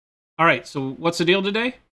All right, so what's the deal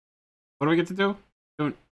today? What do we get to do?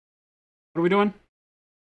 What are we doing?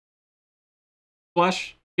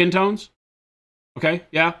 Flesh? Skin tones? Okay,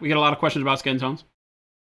 yeah, we get a lot of questions about skin tones.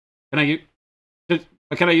 Can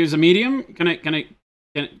I use a medium? Can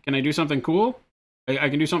I do something cool? I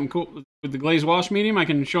can do something cool with the Glaze Wash Medium. I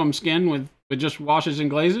can show them skin with just washes and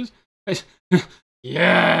glazes.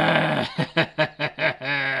 Yes!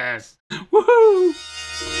 Woohoo!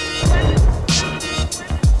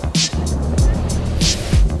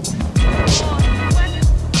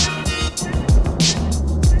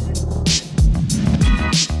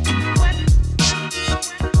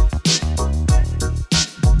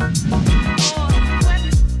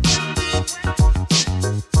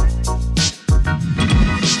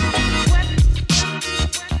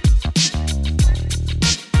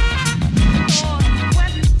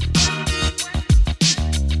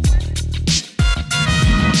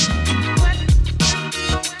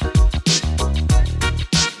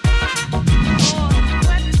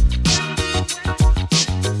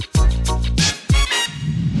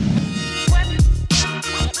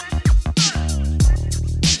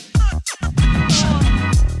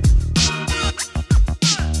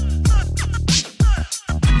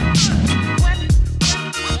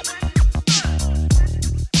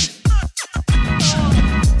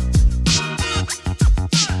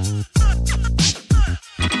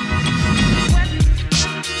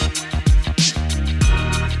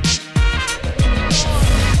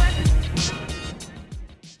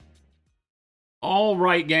 All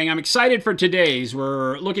right, gang, I'm excited for today's.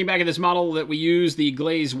 We're looking back at this model that we use, the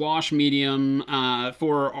Glaze Wash Medium,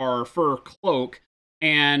 for our fur cloak,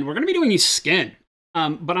 and we're going to be doing his skin.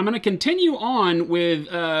 But I'm going to continue on with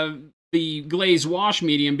the Glaze Wash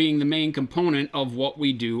Medium being the main component of what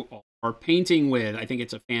we do our painting with. I think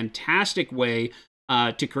it's a fantastic way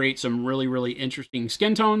to create some really, really interesting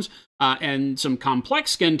skin tones and some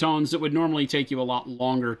complex skin tones that would normally take you a lot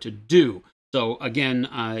longer to do. So again,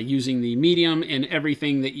 using the medium and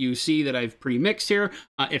everything that you see that I've pre-mixed here.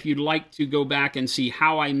 If you'd like to go back and see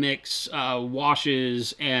how I mix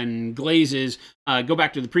washes and glazes, go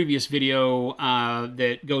back to the previous video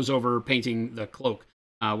that goes over painting the cloak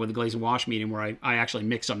with the Glaze and Wash Medium, where I actually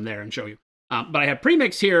mix them there and show you. But I have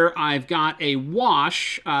pre-mixed here. I've got a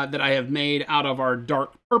wash that I have made out of our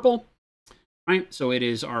dark purple. Right, so it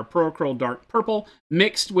is our Acryl dark purple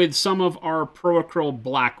mixed with some of our Acryl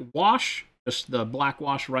black wash. Just the black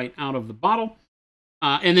wash right out of the bottle.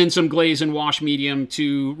 And then some Glaze and Wash Medium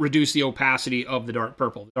to reduce the opacity of the dark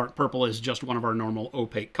purple. The dark purple is just one of our normal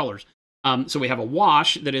opaque colors. So we have a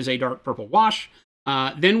wash that is a dark purple wash.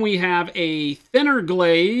 Then we have a thinner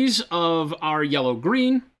glaze of our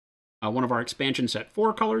yellow-green, one of our expansion set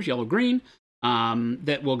 4 colors, yellow-green,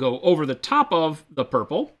 that will go over the top of the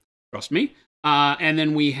purple, trust me. And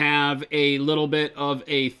then we have a little bit of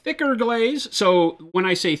a thicker glaze. So when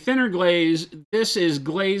I say thinner glaze, this is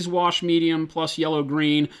Glaze Wash Medium plus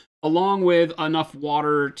yellow-green, along with enough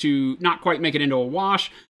water to not quite make it into a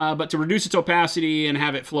wash, but to reduce its opacity and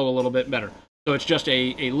have it flow a little bit better. So it's just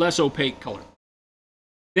a less opaque color.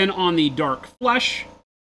 Then on the dark flesh,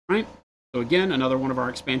 right? So again, another one of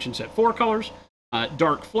our expansion set 4 colors.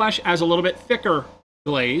 Dark flesh has a little bit thicker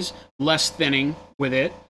glaze, less thinning with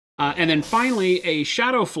it. And then finally, a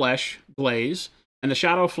shadow flesh glaze. And the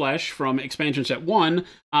shadow flesh from expansion set 1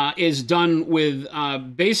 is done with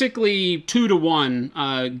basically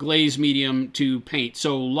 2-to-1 glaze medium to paint.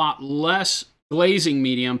 So a lot less glazing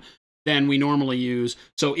medium than we normally use.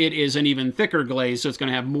 So it is an even thicker glaze, so it's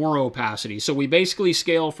going to have more opacity. So we basically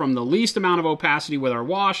scale from the least amount of opacity with our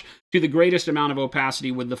wash to the greatest amount of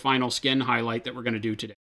opacity with the final skin highlight that we're going to do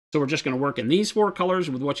today. So we're just going to work in these 4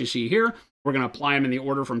 colors with what you see here. We're going to apply them in the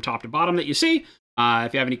order from top to bottom that you see.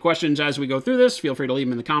 If you have any questions as we go through this, feel free to leave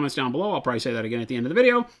them in the comments down below. I'll probably say that again at the end of the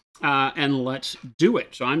video. And let's do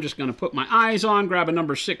it. So I'm just going to put my eyes on, grab a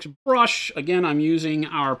number 6 brush. Again, I'm using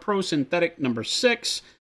our Pro Synthetic number 6.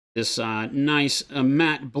 This nice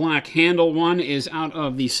matte black handle one is out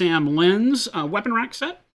of the Sam Lynn's weapon rack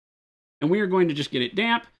set. And we are going to just get it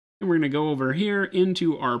damp. And we're going to go over here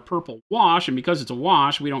into our purple wash. And because it's a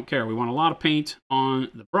wash, we don't care. We want a lot of paint on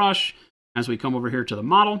the brush as we come over here to the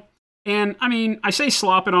model. And, I mean, I say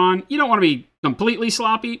slop it on. You don't want to be completely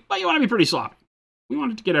sloppy, but you want to be pretty sloppy. We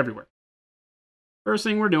want it to get everywhere. First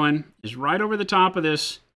thing we're doing is right over the top of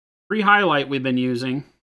this pre-highlight we've been using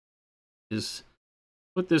is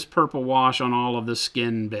put this purple wash on all of the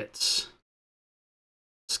skin bits.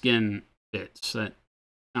 Skin bits. That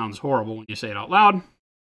sounds horrible when you say it out loud.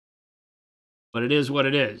 But it is what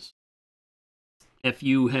it is. If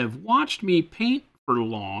you have watched me paint for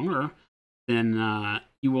longer then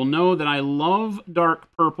you will know that I love dark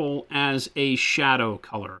purple as a shadow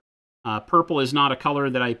color. Purple is not a color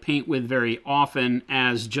that I paint with very often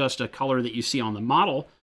as just a color that you see on the model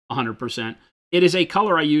 100%. It is a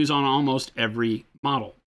color I use on almost every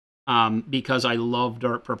model because I love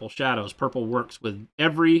dark purple shadows. Purple works with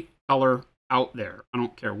every color out there. I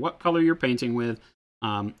don't care what color you're painting with.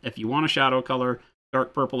 If you want a shadow color,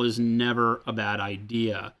 dark purple is never a bad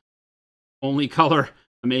idea. Only color,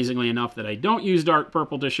 amazingly enough, that I don't use dark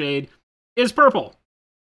purple to shade is purple.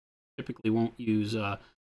 Typically won't use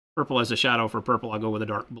purple as a shadow for purple. I'll go with a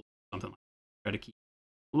dark blue, something like that. Try to keep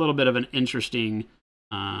a little bit of an interesting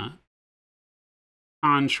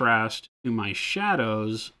contrast to my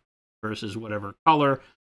shadows versus whatever color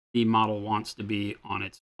the model wants to be on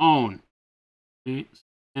its own. Okay.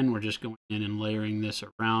 And we're just going in and layering this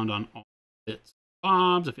around on all bits and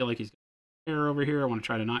bobs. I feel like he's got hair over here. I want to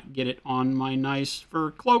try to not get it on my nice fur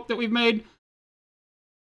cloak that we've made.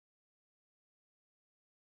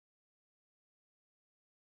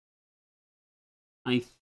 I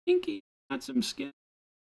think he got some skin.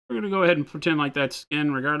 We're going to go ahead and pretend like that's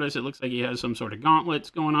skin. Regardless, it looks like he has some sort of gauntlets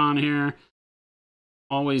going on here.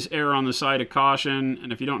 Always err on the side of caution.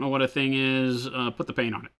 And if you don't know what a thing is, put the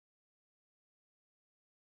paint on it.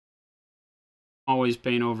 Always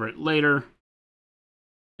paint over it later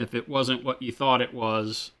if it wasn't what you thought it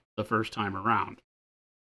was the first time around.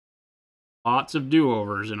 Lots of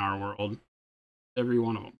do-overs in our world. Every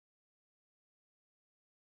one of them.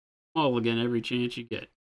 All again, every chance you get.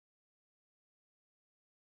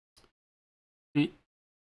 Okay.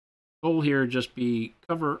 Goal here just be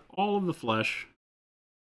cover all of the flesh.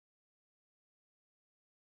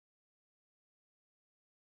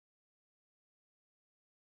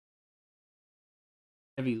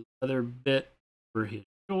 Heavy leather bit over his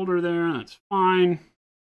shoulder there. That's fine.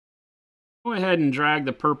 Go ahead and drag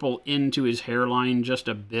the purple into his hairline just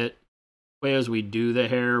a bit. Way as we do the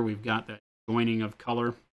hair, we've got that joining of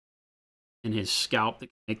color in his scalp that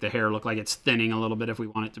can make the hair look like it's thinning a little bit if we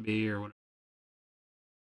want it to be or whatever.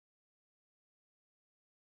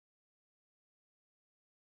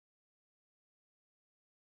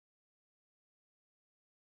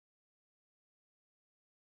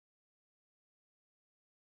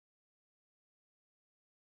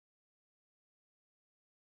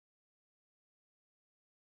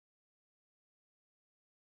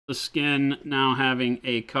 The skin now having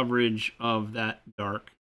a coverage of that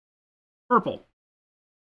dark purple.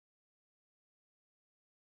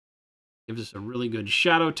 Gives us a really good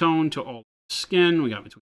shadow tone to all the skin we got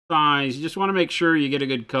between the thighs. You just want to make sure you get a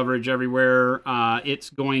good coverage everywhere. It's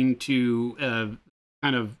going to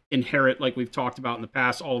kind of inherit, like we've talked about in the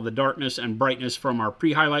past, all of the darkness and brightness from our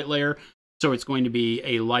pre-highlight layer. So it's going to be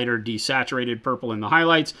a lighter desaturated purple in the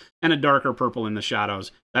highlights and a darker purple in the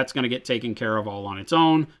shadows. That's going to get taken care of all on its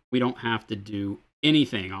own. We don't have to do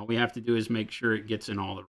anything. All we have to do is make sure it gets in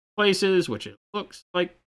all the places, which it looks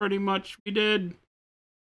like pretty much we did.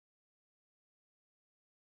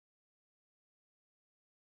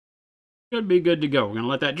 Should be good to go. We're going to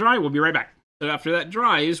let that dry. We'll be right back. So after that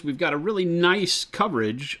dries, we've got a really nice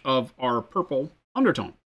coverage of our purple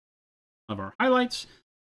undertone of our highlights.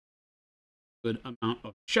 Good amount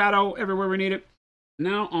of shadow everywhere we need it.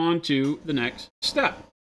 Now on to the next step.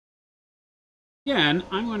 Again,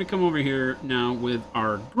 I'm going to come over here now with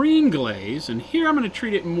our green glaze, and here I'm going to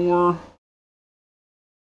treat it more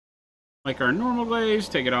like our normal glaze.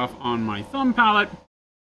 Take it off on my thumb palette.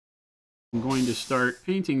 I'm going to start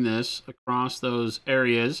painting this across those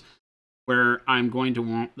areas where I'm going to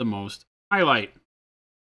want the most highlight.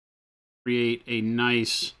 Create a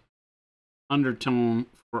nice undertone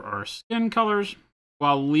for our skin colors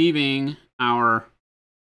while leaving our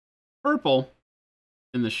purple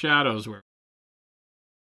in the shadows where,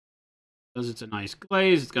 because it's a nice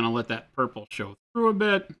glaze, it's going to let that purple show through a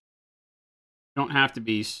bit. You don't have to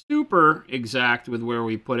be super exact with where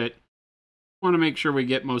we put it. Want to make sure we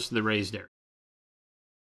get most of the raised area.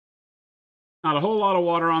 Not a whole lot of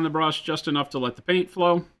water on the brush, just enough to let the paint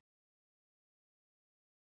flow.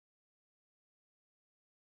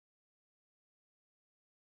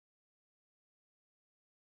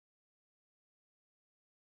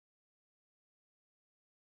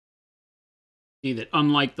 See that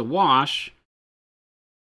unlike the wash,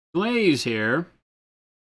 glaze here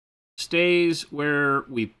stays where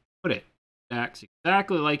we put it. It acts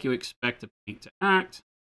exactly like you expect a paint to act.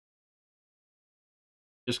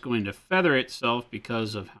 Just going to feather itself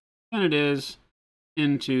because of how thin it is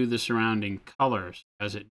into the surrounding colors.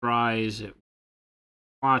 As it dries, it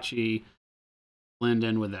blotchy, blend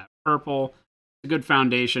in with that purple. It's a good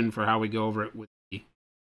foundation for how we go over it with the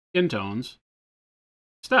skin tones.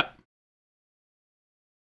 Step.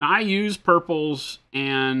 Now, I use purples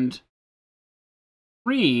and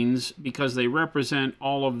greens because they represent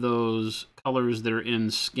all of those colors that are in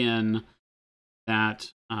skin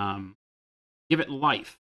that give it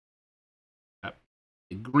life.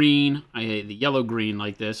 The green, the yellow green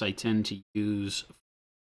like this, I tend to use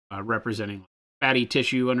representing fatty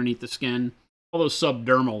tissue underneath the skin, all those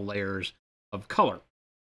subdermal layers of color.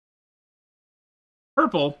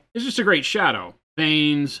 Purple is just a great shadow.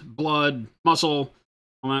 Veins, blood, muscle,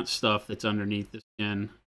 all that stuff that's underneath the skin.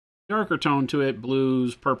 Darker tone to it,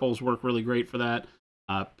 blues, purples work really great for that.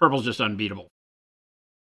 Purple's just unbeatable.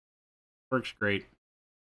 Works great.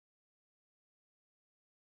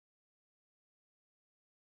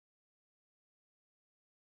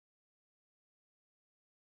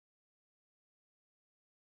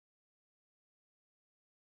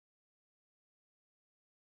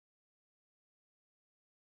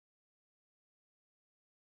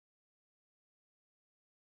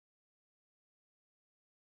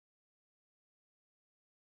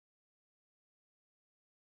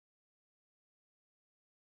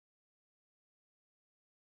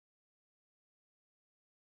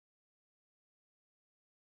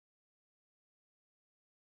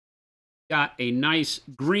 Got a nice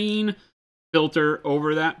green filter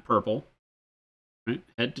over that purple, right?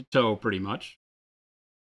 Head to toe pretty much.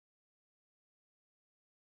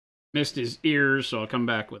 Missed his ears, so I'll come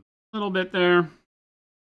back with a little bit there.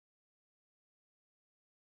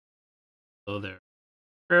 So they're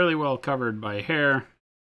fairly well covered by hair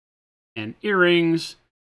and earrings.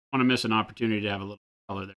 Want to miss an opportunity to have a little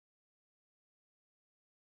color there.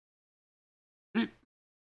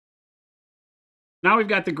 Now we've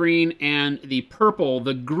got the green and the purple.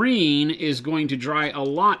 The green is going to dry a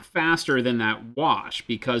lot faster than that wash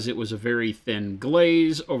because it was a very thin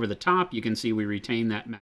glaze over the top. You can see we retain that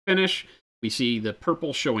matte finish. We see the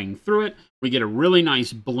purple showing through it. We get a really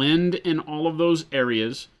nice blend in all of those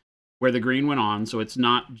areas where the green went on, so it's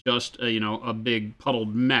not just a big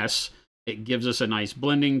puddled mess. It gives us a nice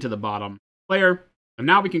blending to the bottom layer. And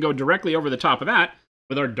now we can go directly over the top of that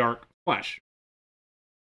with our dark flesh.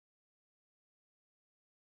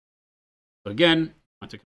 So again, want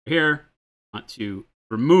to come here, want to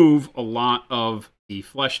remove a lot of the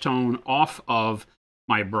flesh tone off of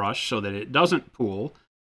my brush so that it doesn't pool.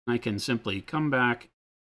 I can simply come back,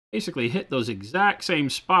 basically hit those exact same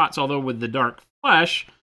spots, although with the dark flesh,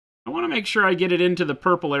 I want to make sure I get it into the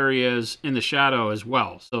purple areas in the shadow as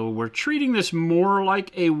well. So we're treating this more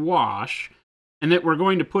like a wash, and that we're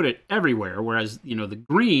going to put it everywhere, whereas, the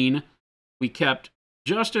green we kept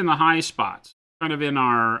just in the high spots, kind of in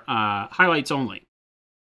our highlights only.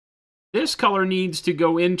 This color needs to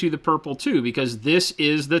go into the purple too, because this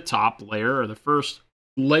is the top layer, or the first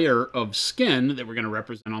layer of skin that we're going to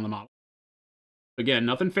represent on the model. Again,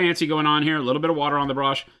 nothing fancy going on here. A little bit of water on the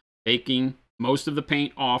brush, taking most of the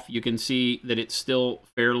paint off. You can see that it's still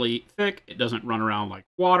fairly thick. It doesn't run around like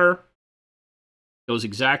water. It goes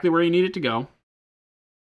exactly where you need it to go. I'm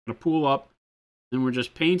going to pool up. Then we're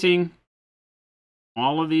just painting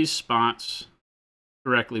all of these spots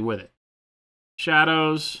directly with it.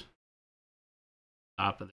 Shadows,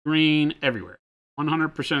 top of the green, everywhere.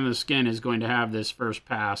 100% of the skin is going to have this first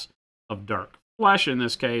pass of dark flesh, in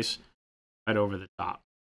this case, right over the top.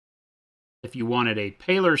 If you wanted a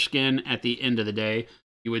paler skin at the end of the day,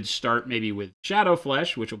 you would start maybe with shadow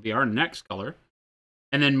flesh, which will be our next color,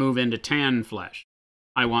 and then move into tan flesh.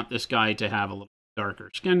 I want this guy to have a little darker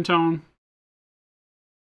skin tone.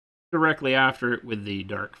 Directly after it with the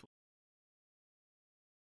dark flesh.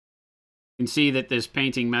 You can see that this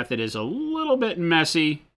painting method is a little bit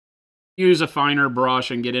messy. Use a finer brush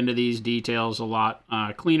and get into these details a lot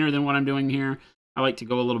cleaner than what I'm doing here. I like to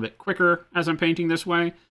go a little bit quicker as I'm painting this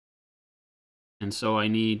way. And so I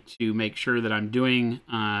need to make sure that I'm doing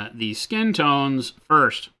the skin tones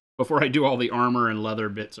first before I do all the armor and leather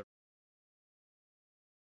bits.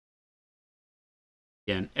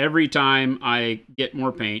 Again, every time I get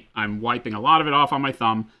more paint, I'm wiping a lot of it off on my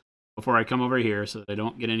thumb before I come over here so that I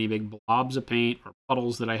don't get any big blobs of paint or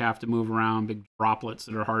puddles that I have to move around, big droplets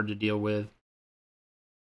that are hard to deal with.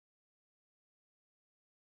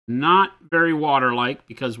 Not very water-like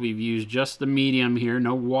because we've used just the medium here,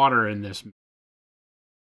 no water in this.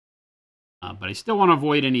 But I still want to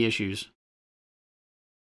avoid any issues.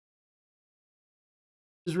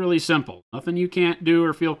 Is really simple. Nothing you can't do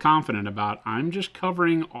or feel confident about. I'm just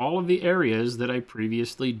covering all of the areas that I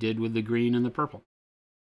previously did with the green and the purple.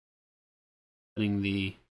 Letting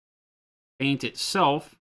the paint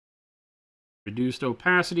itself, reduced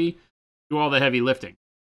opacity, do all the heavy lifting.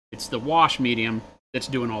 It's the wash medium that's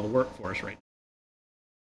doing all the work for us right now.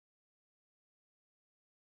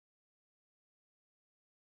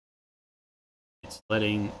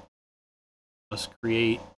 letting us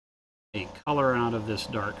create a color out of this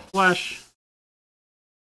dark flesh.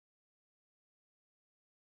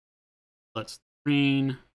 Let's the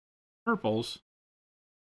green, purples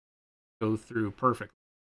go through perfectly.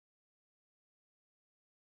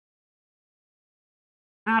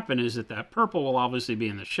 What happen is that purple will obviously be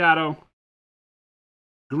in the shadow,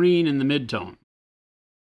 green in the midtone.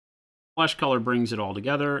 Flesh color brings it all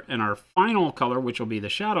together, and our final color, which will be the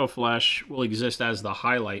shadow flesh, will exist as the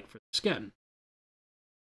highlight for the skin.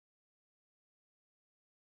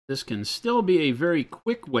 This can still be a very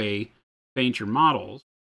quick way to paint your models.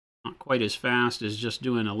 Not quite as fast as just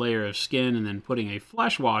doing a layer of skin and then putting a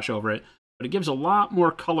flesh wash over it, but it gives a lot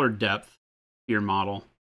more color depth to your model.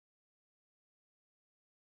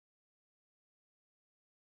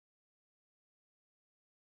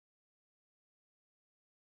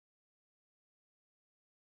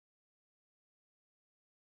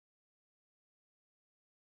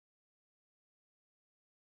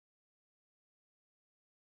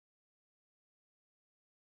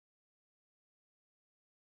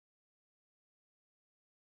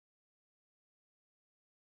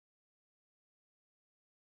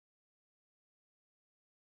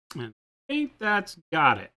 And I think that's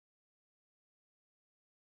got it.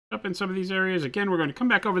 Up in some of these areas. Again, we're going to come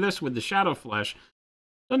back over this with the shadow flesh.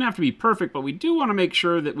 Doesn't have to be perfect, but we do want to make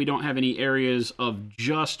sure that we don't have any areas of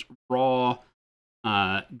just raw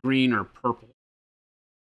green or purple.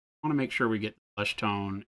 I want to make sure we get the flesh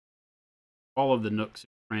tone, all of the nooks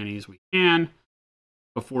and crannies we can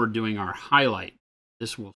before doing our highlight.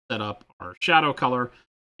 This will set up our shadow color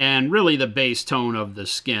and really the base tone of the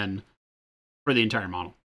skin for the entire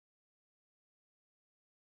model.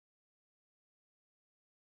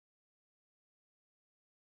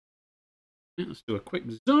 Let's do a quick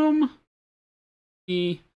zoom.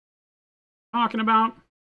 See what I'm talking about.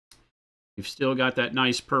 You've still got that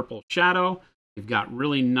nice purple shadow. You've got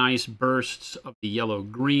really nice bursts of the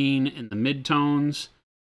yellow-green in the midtones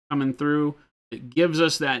coming through. It gives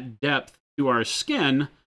us that depth to our skin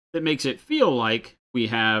that makes it feel like we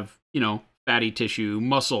have, fatty tissue,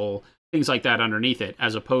 muscle, things like that underneath it,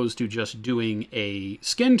 as opposed to just doing a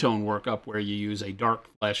skin tone workup where you use a dark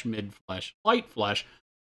flesh, mid flesh, light flesh.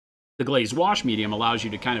 The Glaze Wash Medium allows you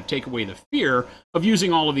to kind of take away the fear of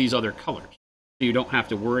using all of these other colors. So you don't have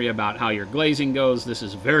to worry about how your glazing goes. This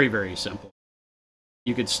is very, very simple.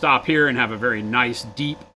 You could stop here and have a very nice,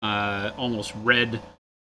 deep, almost red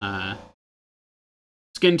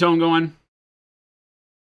skin tone going.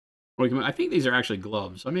 I think these are actually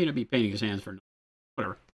gloves. I may not be painting his hands for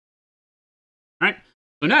whatever. All right.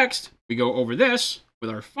 So next, we go over this with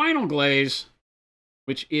our final glaze,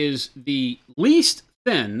 which is the least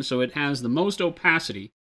thin, so it has the most opacity,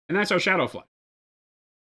 and that's our shadow flesh.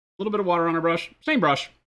 A little bit of water on our brush, same brush.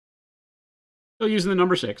 Still using the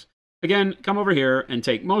number 6. Again, come over here and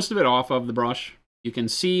take most of it off of the brush. You can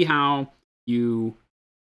see how you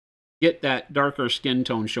get that darker skin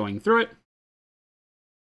tone showing through it.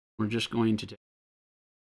 We're just going to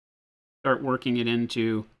start working it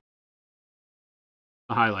into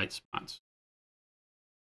the highlight spots.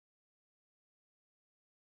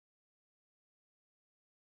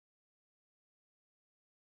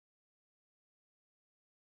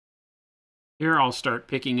 Here I'll start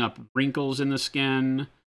picking up wrinkles in the skin,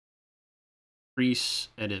 crease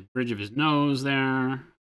at the bridge of his nose there.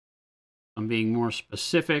 I'm being more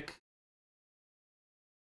specific,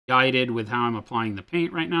 guided with how I'm applying the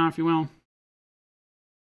paint right now, if you will.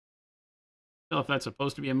 Tell if that's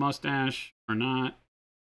supposed to be a mustache or not.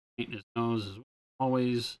 Paint his nose is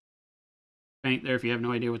always paint there if you have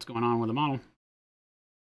no idea what's going on with the model.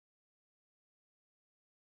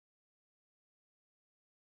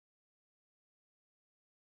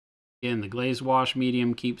 Again, the Glaze Wash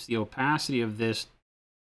Medium keeps the opacity of this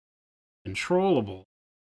controllable.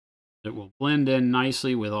 It will blend in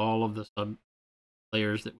nicely with all of the sub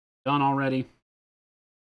layers that we've done already.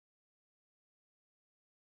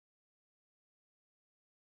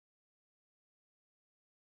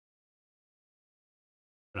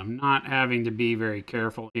 But I'm not having to be very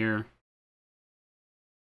careful here.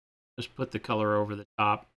 Just put the color over the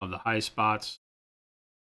top of the high spots.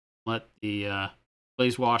 Let the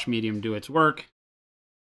Glaze Wash Medium do its work.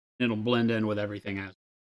 It'll blend in with everything else.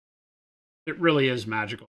 It really is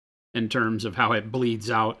magical in terms of how it bleeds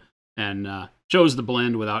out and shows the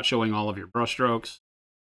blend without showing all of your brush strokes.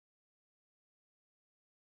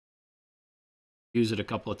 Use it a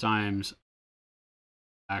couple of times.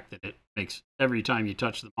 The fact that it makes every time you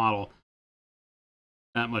touch the model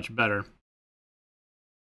that much better.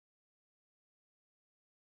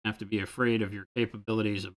 Have to be afraid of your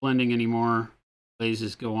capabilities of blending anymore.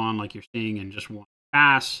 Glazes go on like you're seeing in just one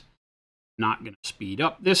pass. Not going to speed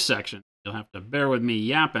up this section. You'll have to bear with me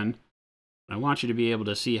yapping. But I want you to be able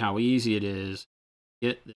to see how easy it is to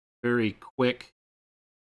get this very quick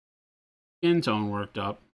skin tone worked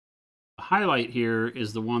up. The highlight here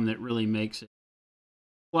is the one that really makes it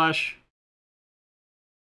flesh.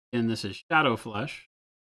 And this is Shadow Flesh.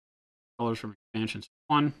 Colors from Expansion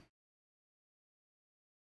 1.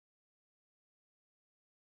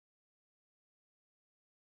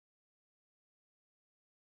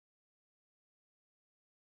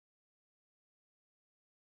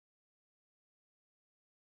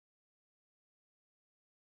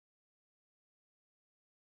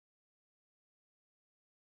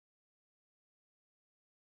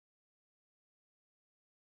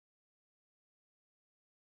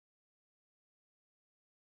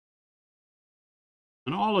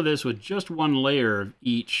 And all of this with just one layer of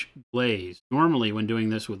each glaze. Normally, when doing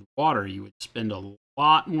this with water, you would spend a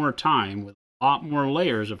lot more time with a lot more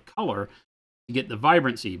layers of color to get the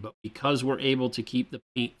vibrancy. But because we're able to keep the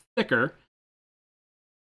paint thicker,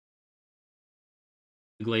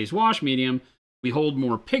 the Glaze Wash Medium, we hold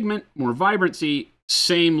more pigment, more vibrancy,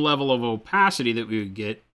 same level of opacity that we would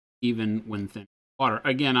get even when thin water.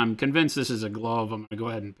 Again, I'm convinced this is a glove. I'm going to go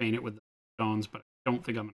ahead and paint it with the tones, but I don't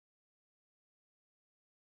think I'm going to.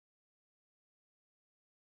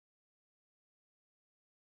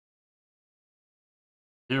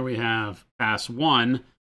 There we have pass 1,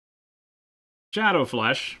 Shadow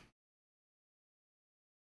Flesh.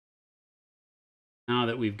 Now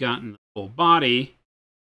that we've gotten the full body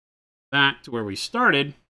back to where we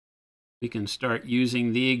started, we can start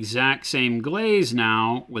using the exact same glaze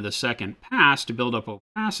now with a second pass to build up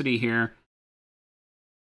opacity here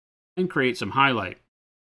and create some highlight.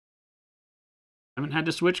 Haven't had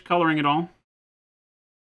to switch coloring at all.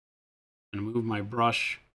 I'm going to move my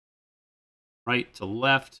brush right to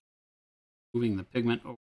left, moving the pigment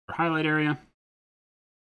over the highlight area.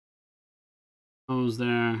 Nose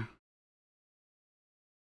there.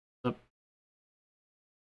 Up.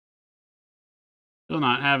 Still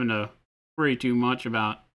not having to worry too much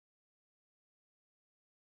about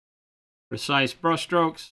precise brush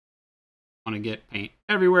strokes. Want to get paint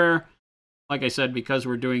everywhere. Like I said, because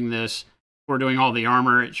we're doing this, we're doing all the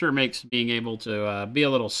armor, it sure makes being able to be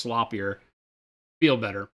a little sloppier feel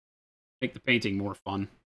better. Make the painting more fun.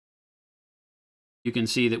 You can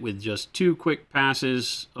see that with just 2 quick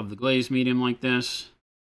passes of the glaze medium like this,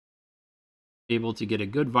 able to get a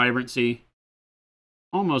good vibrancy,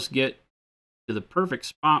 almost get to the perfect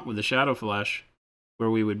spot with the Shadow Flesh,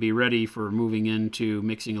 where we would be ready for moving into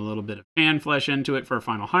mixing a little bit of pan flesh into it for a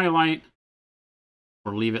final highlight,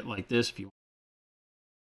 or leave it like this if you want.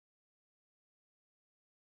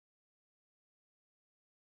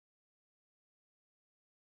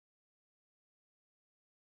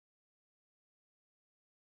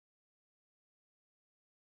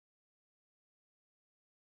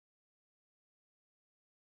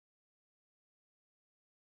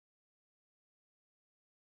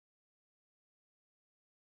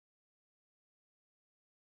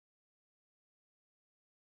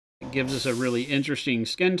 It gives us a really interesting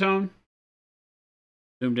skin tone.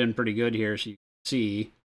 Zoomed in pretty good here so you can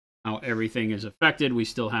see how everything is affected. We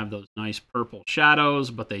still have those nice purple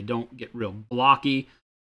shadows, but they don't get real blocky.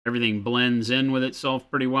 Everything blends in with itself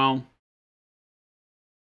pretty well.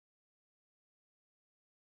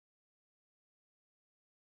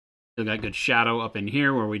 Still got good shadow up in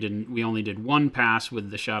here where we only did 1 pass with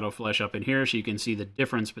the Shadow Flesh up in here, so you can see the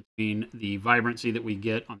difference between the vibrancy that we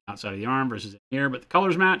get on the outside of the arm versus in here, but the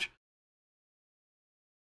colors match.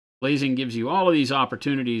 Glazing gives you all of these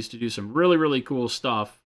opportunities to do some really, really cool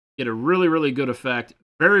stuff, get a really, really good effect,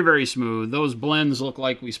 very, very smooth. Those blends look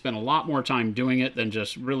like we spent a lot more time doing it than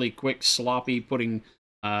just really quick, sloppy putting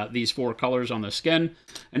these 4 colors on the skin.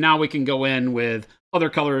 And now we can go in with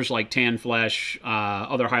other colors like tan flesh,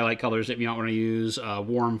 other highlight colors that you might want to use,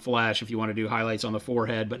 warm flesh if you want to do highlights on the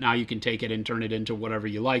forehead. But now you can take it and turn it into whatever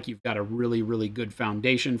you like. You've got a really, really good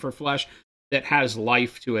foundation for flesh that has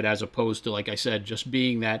life to it, as opposed to, like I said, just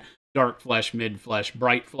being that dark flesh, mid flesh,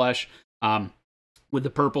 bright flesh, with the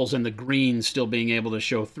purples and the greens still being able to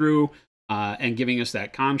show through and giving us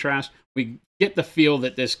that contrast. We get the feel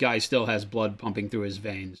that this guy still has blood pumping through his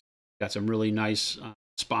veins. Got some really nice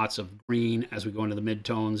spots of green as we go into the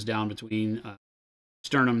mid-tones down between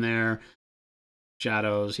sternum there,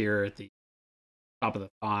 shadows here at the top of the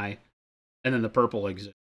thigh, and then the purple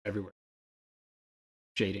exists everywhere.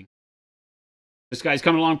 Shading. This guy's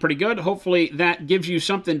coming along pretty good. Hopefully that gives you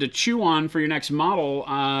something to chew on for your next model.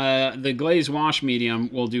 The Glaze Wash Medium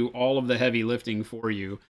will do all of the heavy lifting for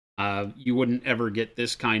you. You wouldn't ever get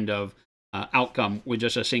this kind of outcome with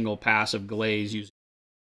just a single pass of glaze using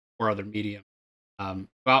or other medium.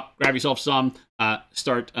 Well, grab yourself some,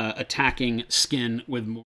 start attacking skin with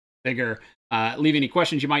more vigor. Leave any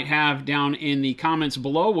questions you might have down in the comments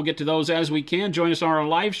below. We'll get to those as we can. Join us on our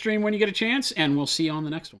live stream when you get a chance, and we'll see you on the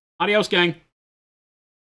next one. Adios, gang.